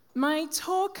My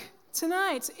talk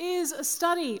tonight is a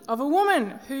study of a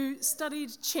woman who studied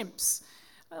chimps.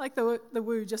 I like the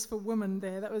woo just for woman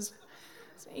there. That was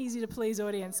an easy to please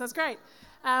audience. That's great.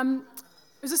 It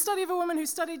was a study of a woman who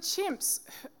studied chimps,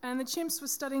 and the chimps were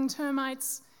studying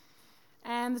termites,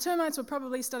 and the termites were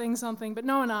probably studying something, but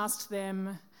no one asked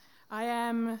them. I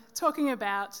am talking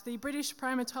about the British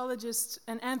primatologist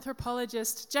and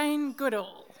anthropologist Jane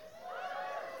Goodall.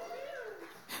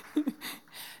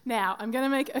 Now, I'm going to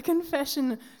make a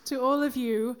confession to all of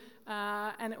you,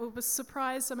 and it will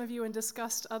surprise some of you and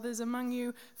disgust others among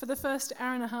you. For the first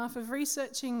hour and a half of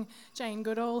researching Jane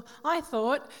Goodall, I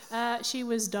thought she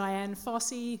was Diane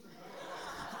Fossey.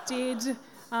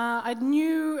 I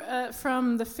knew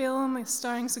from the film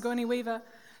starring Sigourney Weaver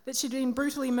that she'd been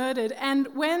brutally murdered, and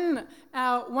when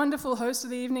our wonderful host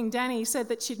of the evening, Danny, said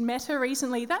that she'd met her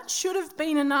recently, that should have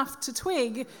been enough to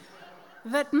twig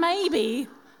that maybe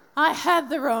I had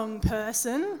the wrong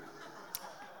person.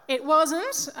 It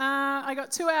wasn't. I got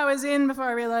 2 hours in before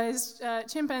I realised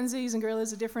chimpanzees and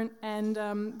gorillas are different, and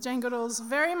Jane Goodall's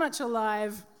very much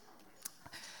alive.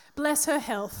 Bless her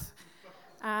health.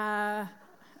 And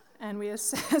we are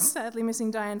sadly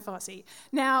missing Diane Fossey.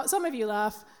 Now, some of you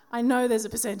laugh. I know there's a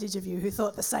percentage of you who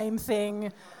thought the same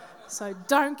thing, so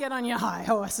don't get on your high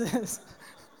horses.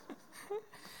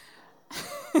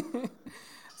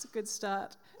 It's a good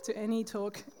start to any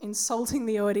talk, insulting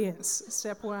the audience,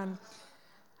 step one.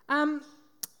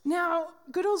 Now,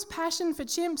 Goodall's passion for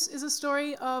chimps is a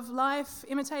story of life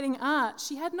imitating art.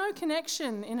 She had no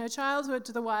connection in her childhood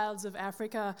to the wilds of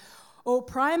Africa or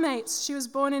primates. She was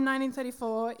born in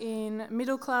 1934 in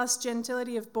middle-class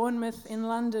gentility of Bournemouth in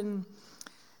London.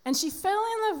 And she fell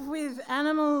in love with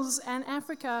animals and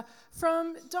Africa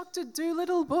from Dr.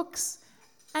 Dolittle books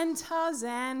and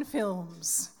Tarzan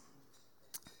films.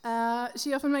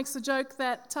 She often makes the joke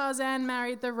that Tarzan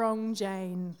married the wrong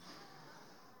Jane.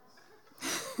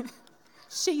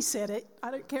 She said it.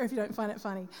 I don't care if you don't find it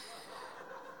funny.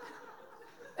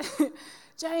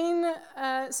 Jane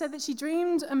said that she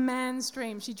dreamed a man's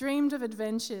dream. She dreamed of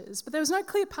adventures, but there was no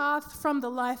clear path from the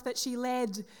life that she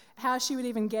led, how she would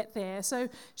even get there. So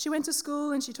she went to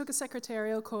school and she took a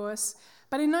secretarial course.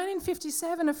 But in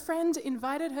 1957, a friend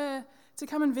invited her to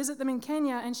come and visit them in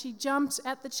Kenya, and she jumped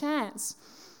at the chance.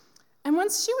 And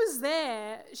once she was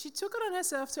there, she took it on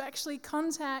herself to actually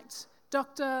contact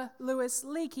Dr. Louis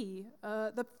Leakey,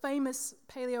 the famous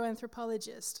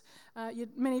paleoanthropologist.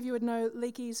 Many of you would know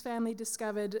Leakey's family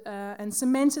discovered and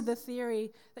cemented the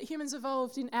theory that humans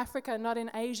evolved in Africa, not in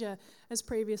Asia, as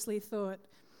previously thought,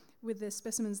 with their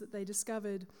specimens that they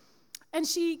discovered. And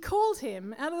she called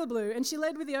him out of the blue, and she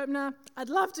led with the opener, "I'd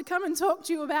love to come and talk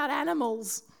to you about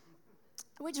animals,"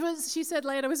 which was, she said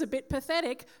later, was a bit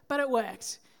pathetic, but it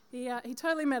worked. He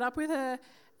totally met up with her,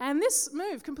 and this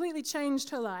move completely changed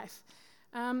her life.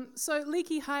 So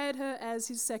Leakey hired her as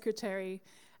his secretary,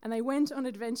 and they went on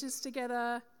adventures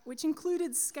together, which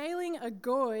included scaling a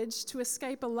gorge to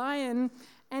escape a lion,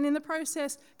 and in the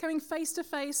process, coming face to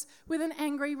face with an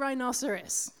angry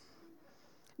rhinoceros.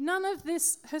 None of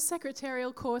this her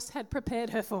secretarial course had prepared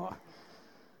her for.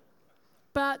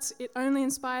 But it only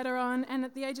inspired her on, and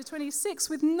at the age of 26,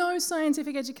 with no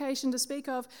scientific education to speak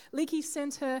of, Leakey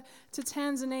sent her to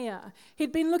Tanzania.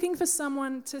 He'd been looking for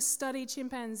someone to study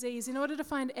chimpanzees in order to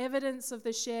find evidence of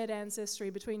the shared ancestry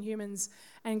between humans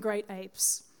and great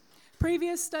apes.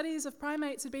 Previous studies of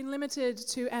primates had been limited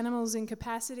to animals in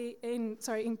captivity,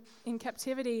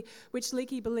 which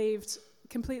Leakey believed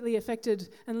completely affected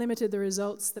and limited the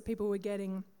results that people were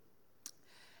getting.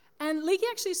 And Leakey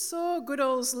actually saw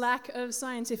Goodall's lack of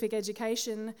scientific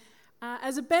education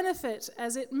as a benefit,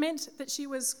 as it meant that she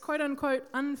was, quote-unquote,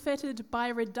 unfettered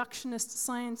by reductionist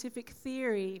scientific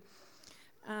theory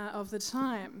of the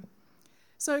time.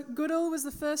 So Goodall was the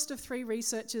first of three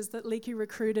researchers that Leakey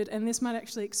recruited, and this might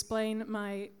actually explain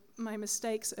my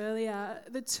mistakes earlier.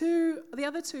 The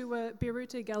other two were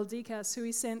Biruta Galdikas, who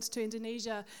he sent to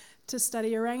Indonesia to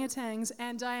study orangutans,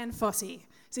 and Diane Fossey.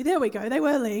 See, there we go, they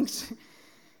were linked.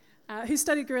 Who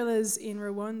studied gorillas in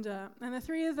Rwanda. And the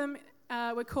three of them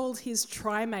were called his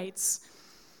trimates.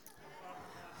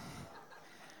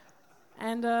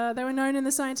 And they were known in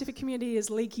the scientific community as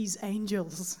Leakey's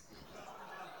angels.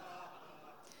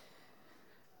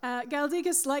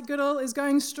 Galdikas, like Goodall, is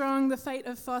going strong. The fate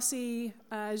of Fossey,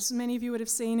 as many of you would have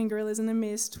seen in Gorillas in the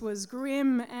Mist, was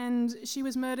grim, and she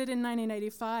was murdered in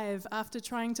 1985 after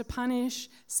trying to punish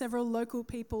several local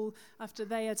people after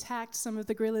they attacked some of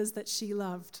the gorillas that she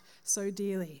loved so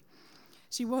dearly.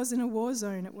 She was in a war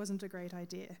zone. It wasn't a great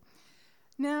idea.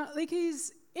 Now,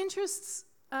 Leakey's interests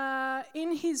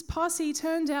in his posse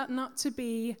turned out not to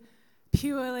be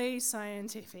purely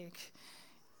scientific.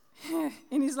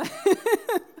 in his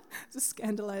it's a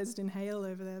scandalised inhale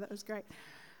over there, that was great.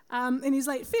 In his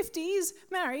late 50s,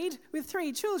 married with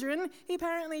 3 children, he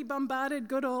apparently bombarded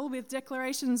Goodall with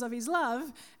declarations of his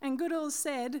love, and Goodall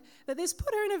said that this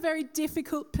put her in a very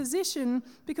difficult position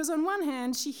because on one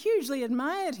hand, she hugely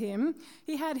admired him.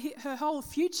 He had her whole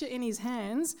future in his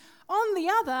hands. On the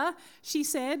other, she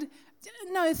said,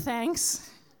 no thanks.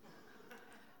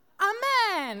 A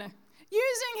man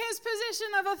using his position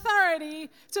of authority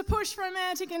to push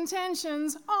romantic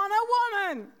intentions on a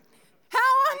woman. How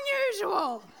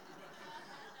unusual!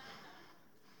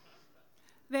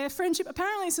 Their friendship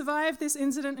apparently survived this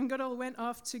incident, and Goodall went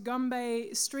off to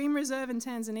Gombe Stream Reserve in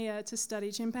Tanzania to study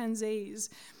chimpanzees.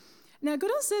 Now,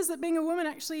 Goodall says that being a woman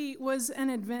actually was an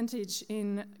advantage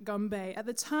in Gombe. At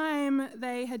the time,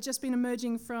 they had just been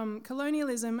emerging from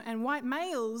colonialism, and white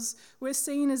males were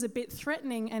seen as a bit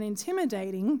threatening and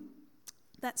intimidating.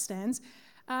 That stands.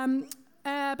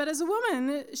 But as a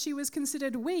woman, she was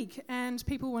considered weak, and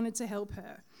people wanted to help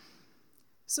her.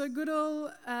 So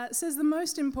Goodall says the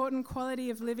most important quality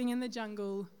of living in the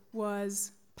jungle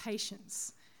was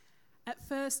patience. At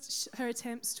first, her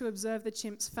attempts to observe the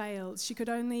chimps failed. She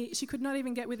could not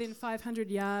even get within 500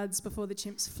 yards before the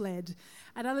chimps fled.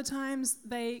 At other times,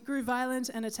 they grew violent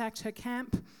and attacked her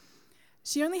camp.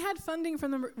 She only had funding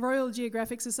from the Royal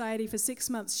Geographic Society for 6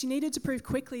 months. She needed to prove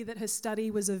quickly that her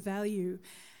study was of value.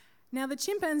 Now, the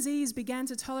chimpanzees began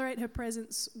to tolerate her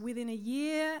presence within a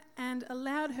year and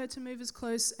allowed her to move as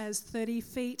close as 30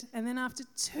 feet. And then after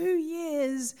 2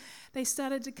 years, they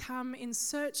started to come in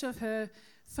search of her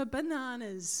for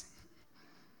bananas.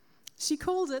 She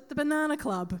called it the Banana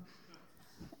Club,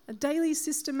 a daily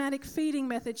systematic feeding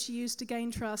method she used to gain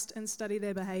trust and study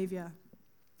their behaviour.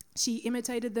 She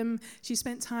imitated them, she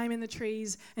spent time in the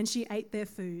trees, and she ate their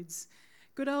foods.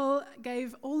 Goodall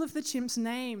gave all of the chimps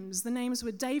names. The names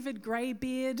were David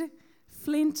Greybeard,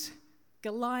 Flint,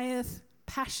 Goliath,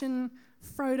 Passion,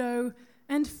 Frodo,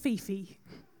 and Fifi.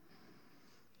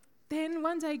 Then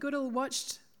one day Goodall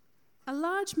watched a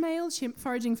large male chimp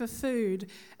foraging for food,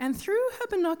 and through her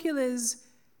binoculars,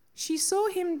 she saw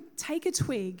him take a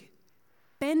twig,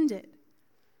 bend it,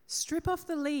 strip off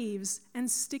the leaves,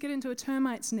 and stick it into a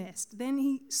termite's nest. Then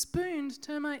he spooned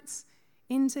termites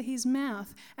into his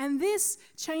mouth. And this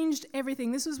changed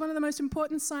everything. This was one of the most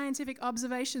important scientific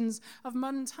observations of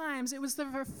modern times. It was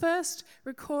the first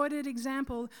recorded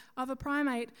example of a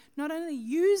primate not only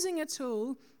using a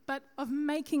tool, but of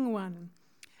making one.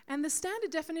 And the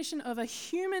standard definition of a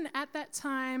human at that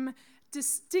time,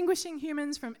 distinguishing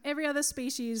humans from every other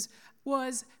species,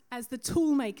 was as the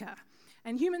tool maker.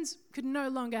 And humans could no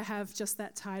longer have just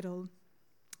that title.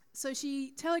 So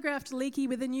she telegraphed Leakey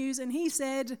with the news, and he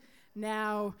said,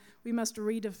 now we must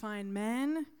redefine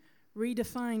man,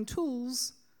 redefine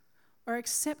tools, or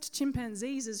accept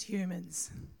chimpanzees as humans.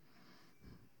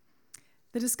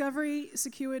 The discovery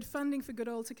secured funding for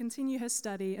Goodall to continue her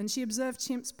study, and she observed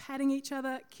chimps patting each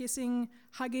other, kissing,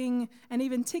 hugging, and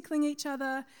even tickling each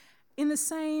other in the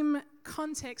same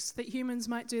context that humans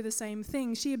might do the same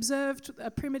thing. She observed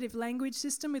a primitive language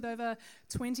system with over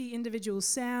 20 individual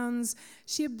sounds.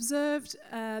 She observed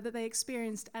that they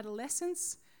experienced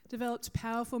adolescence, developed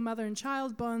powerful mother and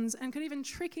child bonds, and could even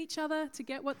trick each other to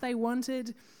get what they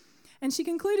wanted. And she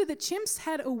concluded that chimps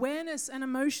had awareness and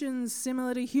emotions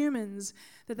similar to humans,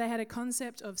 that they had a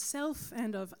concept of self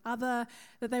and of other,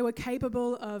 that they were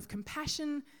capable of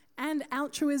compassion and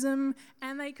altruism,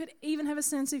 and they could even have a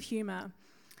sense of humour.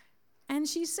 And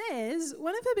she says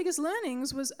one of her biggest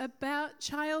learnings was about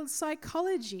child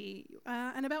psychology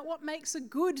and about what makes a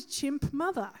good chimp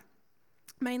mother.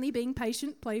 Mainly being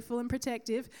patient, playful, and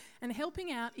protective, and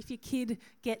helping out if your kid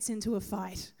gets into a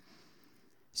fight.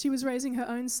 She was raising her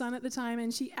own son at the time,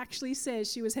 and she actually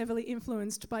says she was heavily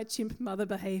influenced by chimp mother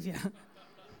behaviour.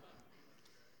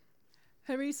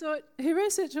 Her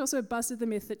research also busted the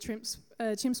myth that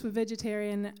chimps were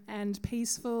vegetarian and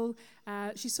peaceful.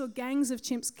 She saw gangs of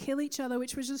chimps kill each other,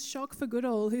 which was a shock for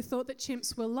Goodall, who thought that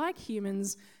chimps were like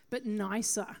humans, but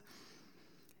nicer.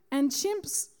 And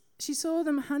chimps, she saw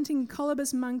them hunting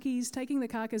colobus monkeys, taking the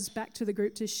carcass back to the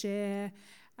group to share,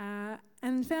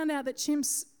 and found out that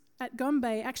chimps at Gombe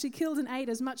actually killed and ate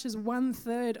as much as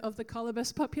 1/3 of the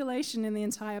colobus population in the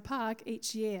entire park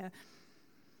each year.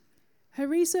 Her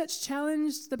research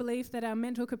challenged the belief that our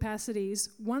mental capacities,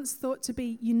 once thought to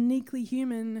be uniquely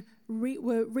human,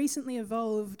 were recently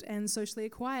evolved and socially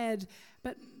acquired,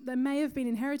 but they may have been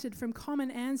inherited from common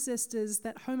ancestors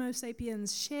that Homo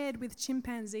sapiens shared with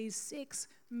chimpanzees 6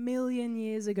 million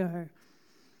years ago.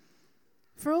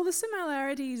 For all the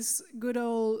similarities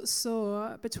Goodall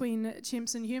saw between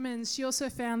chimps and humans, she also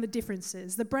found the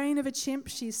differences. The brain of a chimp,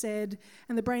 she said,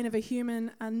 and the brain of a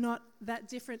human are not that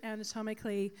different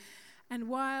anatomically. And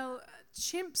while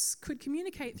chimps could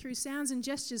communicate through sounds and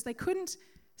gestures, they couldn't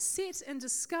sit and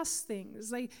discuss things.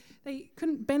 They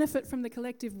couldn't benefit from the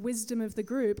collective wisdom of the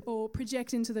group or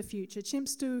project into the future.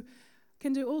 Chimps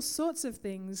can do all sorts of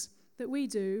things that we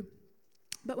do,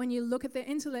 but when you look at their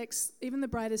intellects, even the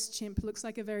brightest chimp looks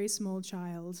like a very small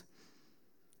child.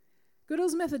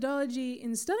 Goodall's methodology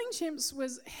in studying chimps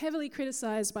was heavily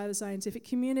criticised by the scientific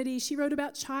community. She wrote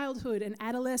about childhood and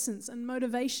adolescence and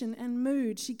motivation and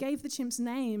mood. She gave the chimps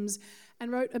names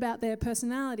and wrote about their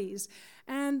personalities.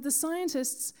 And the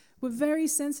scientists were very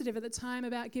sensitive at the time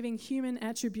about giving human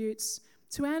attributes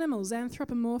to animals.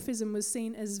 Anthropomorphism was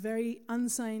seen as very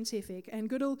unscientific, and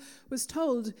Goodall was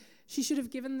told she should have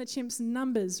given the chimps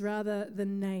numbers rather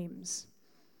than names.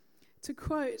 To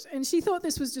quote, and she thought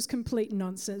this was just complete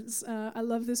nonsense. I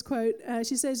love this quote.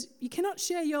 She says, "You cannot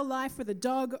share your life with a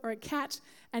dog or a cat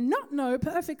and not know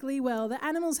perfectly well that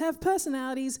animals have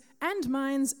personalities and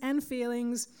minds and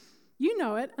feelings. You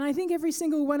know it, and I think every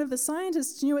single one of the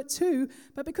scientists knew it too,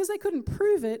 but because they couldn't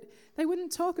prove it, they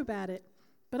wouldn't talk about it.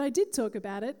 But I did talk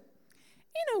about it.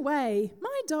 In a way,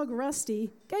 my dog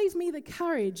Rusty gave me the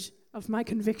courage of my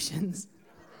convictions."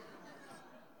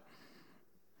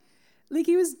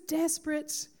 Leakey was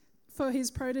desperate for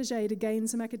his protege to gain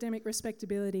some academic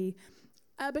respectability,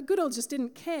 but Goodall just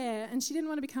didn't care, and she didn't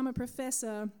want to become a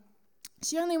professor.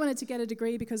 She only wanted to get a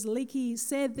degree because Leakey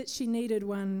said that she needed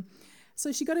one.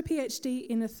 So she got a PhD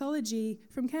in ethology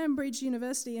from Cambridge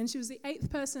University, and she was the 8th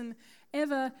person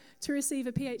ever to receive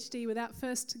a PhD without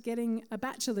first getting a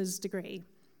bachelor's degree.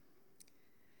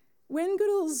 When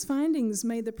Goodall's findings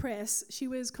made the press, she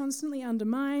was constantly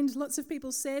undermined. Lots of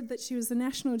people said that she was the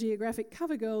National Geographic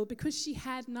cover girl because she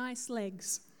had nice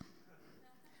legs.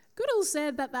 Goodall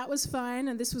said that that was fine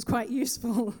and this was quite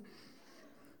useful.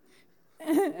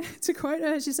 To quote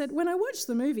her, she said, "When I watched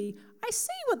the movie, I see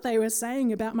what they were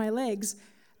saying about my legs.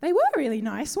 They were really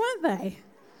nice, weren't they?"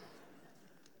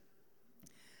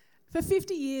 For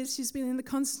 50 years, she's been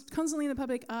constantly in the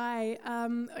public eye.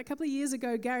 A couple of years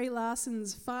ago, Gary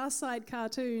Larson's Far Side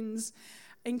cartoons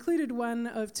included one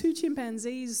of 2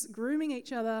 chimpanzees grooming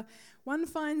each other. One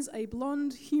finds a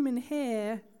blonde human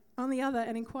hair on the other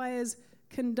and inquires,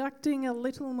 "Conducting a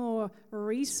little more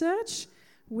research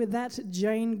with that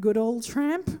Jane Goodall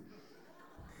tramp?"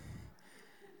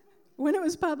 When it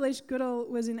was published, Goodall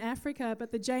was in Africa,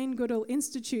 but the Jane Goodall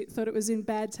Institute thought it was in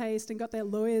bad taste and got their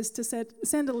lawyers to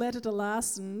send a letter to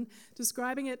Larson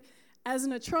describing it as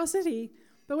an atrocity.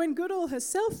 But when Goodall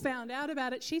herself found out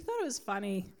about it, she thought it was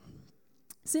funny.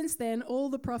 Since then, all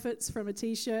the profits from a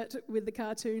T-shirt with the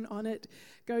cartoon on it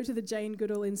go to the Jane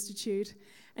Goodall Institute.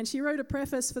 And she wrote a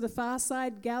preface for the Far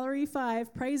Side Gallery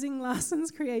 5 praising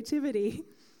Larson's creativity.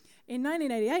 In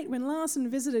 1988, when Larson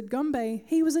visited Gombe,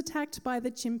 he was attacked by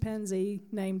the chimpanzee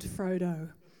named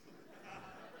Frodo.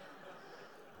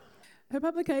 Her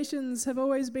publications have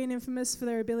always been infamous for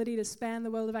their ability to span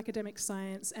the world of academic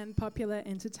science and popular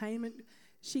entertainment.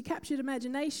 She captured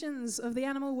imaginations of the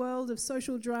animal world of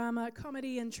social drama,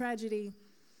 comedy and tragedy.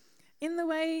 In the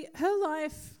way her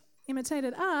life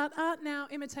imitated art, art now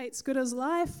imitates Goodall's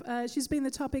life. She's been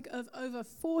the topic of over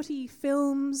 40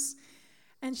 films,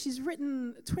 and she's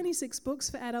written 26 books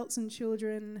for adults and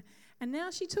children. And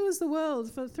now she tours the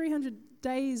world for 300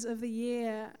 days of the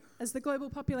year as the global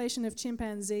population of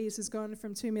chimpanzees has gone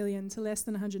from 2 million to less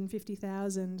than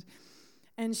 150,000.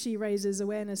 And she raises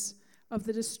awareness of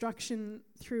the destruction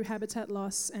through habitat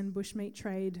loss and bushmeat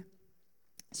trade.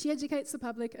 She educates the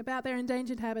public about their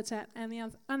endangered habitat and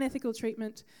the unethical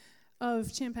treatment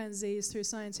of chimpanzees through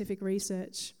scientific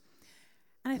research.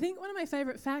 And I think one of my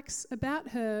favourite facts about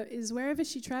her is wherever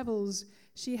she travels,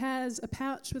 she has a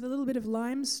pouch with a little bit of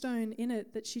limestone in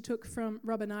it that she took from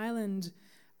Robben Island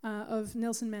of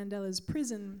Nelson Mandela's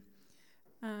prison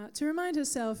to remind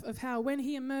herself of how when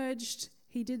he emerged,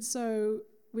 he did so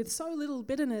with so little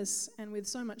bitterness and with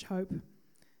so much hope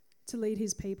to lead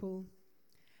his people.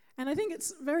 And I think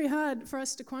it's very hard for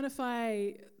us to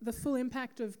quantify the full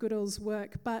impact of Goodall's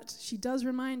work, but she does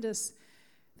remind us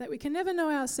that we can never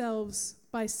know ourselves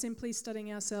by simply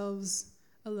studying ourselves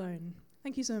alone.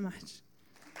 Thank you so much.